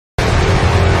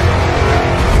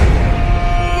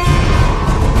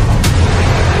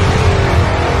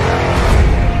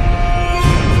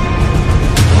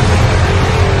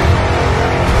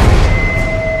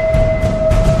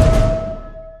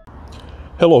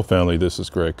Hello family, this is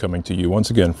Greg coming to you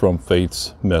once again from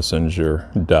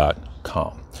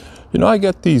FaithsMessenger.com. You know, I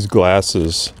got these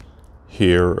glasses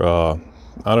here, I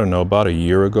don't know, about a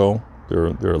year ago.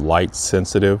 They're light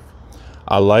sensitive.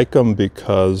 I like them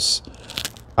because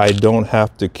I don't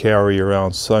have to carry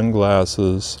around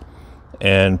sunglasses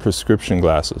and prescription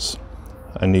glasses.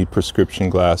 I need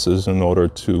prescription glasses in order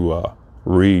to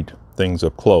read things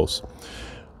up close.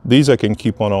 These I can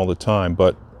keep on all the time,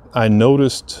 but I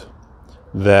noticed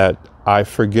that I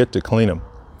forget to clean them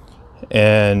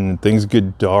and things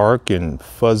get dark and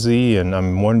fuzzy and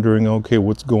I'm wondering, okay,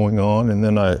 what's going on? And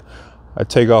then I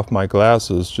take off my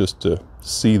glasses just to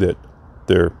see that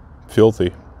they're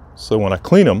filthy. So when I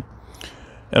clean them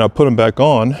and I put them back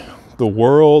on, the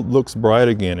world looks bright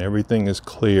again. Everything is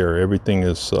clear. Everything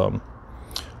is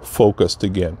focused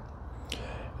again.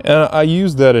 And I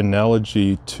use that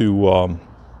analogy to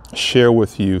share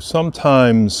with you.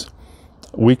 Sometimes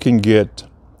we can get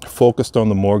focused on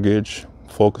the mortgage,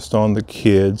 focused on the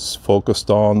kids, focused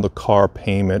on the car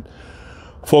payment,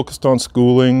 focused on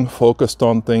schooling, focused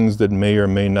on things that may or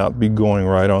may not be going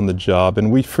right on the job,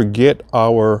 and we forget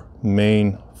our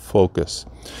main focus.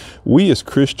 We as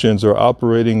Christians are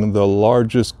operating the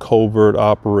largest covert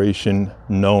operation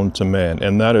known to man,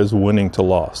 and that is winning the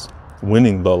lost,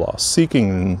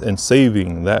 seeking and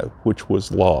saving that which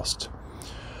was lost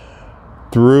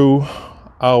through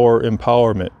our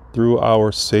empowerment, through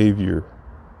our Savior,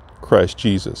 Christ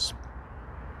Jesus.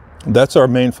 That's our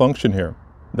main function here.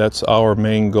 That's our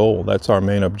main goal. That's our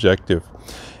main objective.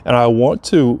 And I want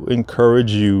to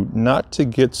encourage you not to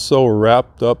get so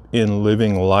wrapped up in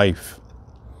living life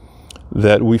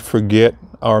that we forget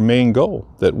our main goal,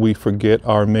 that we forget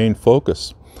our main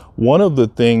focus. One of the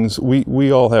things,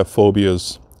 we all have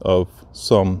phobias of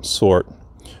some sort.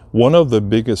 One of the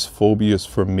biggest phobias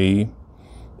for me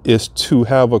is to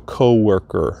have a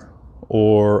coworker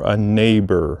or a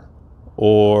neighbor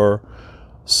or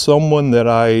someone that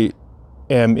I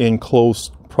am in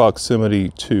close proximity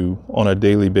to on a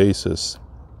daily basis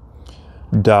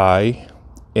die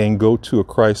and go to a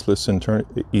Christless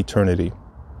eternity.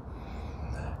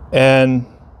 And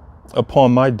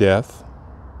upon my death,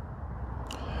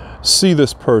 see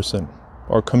this person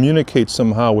or communicate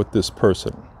somehow with this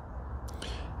person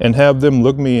and have them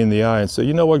look me in the eye and say,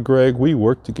 you know what, Greg, we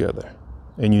worked together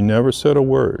and you never said a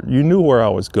word. You knew where I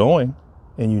was going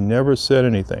and you never said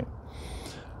anything.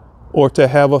 Or to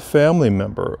have a family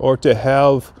member or to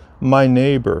have my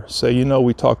neighbor say, you know,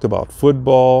 we talked about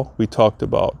football, we talked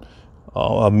about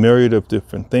a myriad of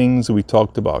different things, we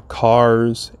talked about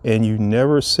cars, and you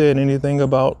never said anything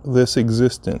about this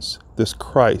existence, this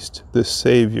Christ, this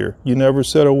Savior. You never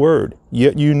said a word,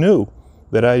 yet you knew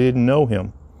that I didn't know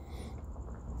him.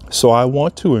 So I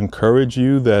want to encourage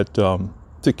you that to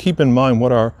keep in mind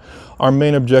what our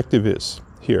main objective is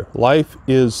here. Life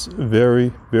is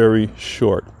very, very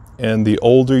short. And the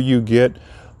older you get,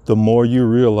 the more you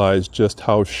realize just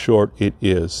how short it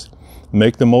is.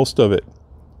 Make the most of it.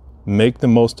 Make the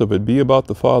most of it. Be about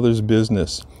the Father's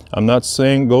business. I'm not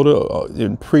saying go to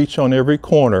and preach on every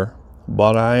corner,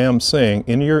 but I am saying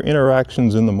in your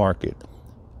interactions in the market,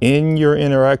 in your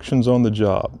interactions on the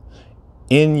job,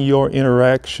 in your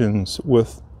interactions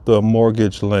with the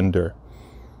mortgage lender,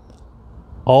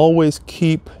 always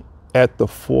keep at the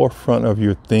forefront of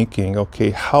your thinking,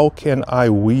 okay, how can I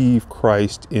weave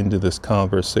Christ into this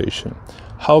conversation?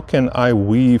 How can I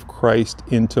weave Christ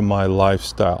into my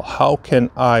lifestyle? How can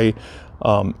I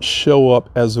show up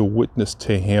as a witness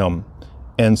to him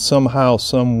and somehow,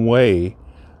 some way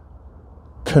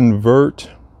convert,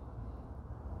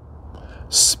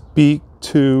 speak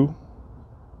to,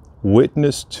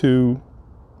 witness to,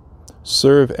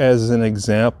 serve as an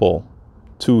example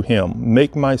to him,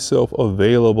 make myself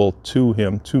available to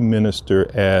him to minister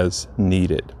as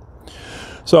needed.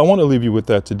 So I want to leave you with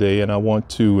that today, and I want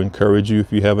to encourage you,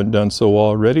 if you haven't done so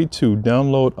already, to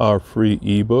download our free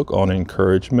ebook on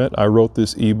encouragement. I wrote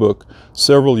this ebook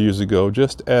several years ago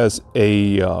just as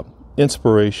a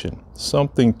inspiration,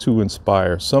 something to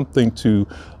inspire, something to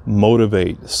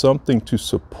motivate, something to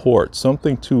support,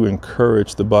 something to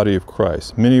encourage the body of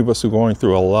Christ. Many of us are going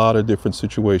through a lot of different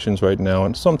situations right now,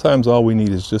 and sometimes all we need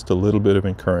is just a little bit of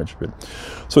encouragement.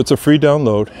 So it's a free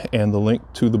download, and the link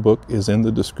to the book is in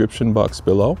the description box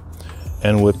below.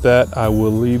 And with that, I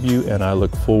will leave you, and I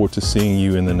look forward to seeing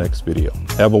you in the next video.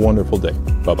 Have a wonderful day.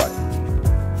 Bye-bye.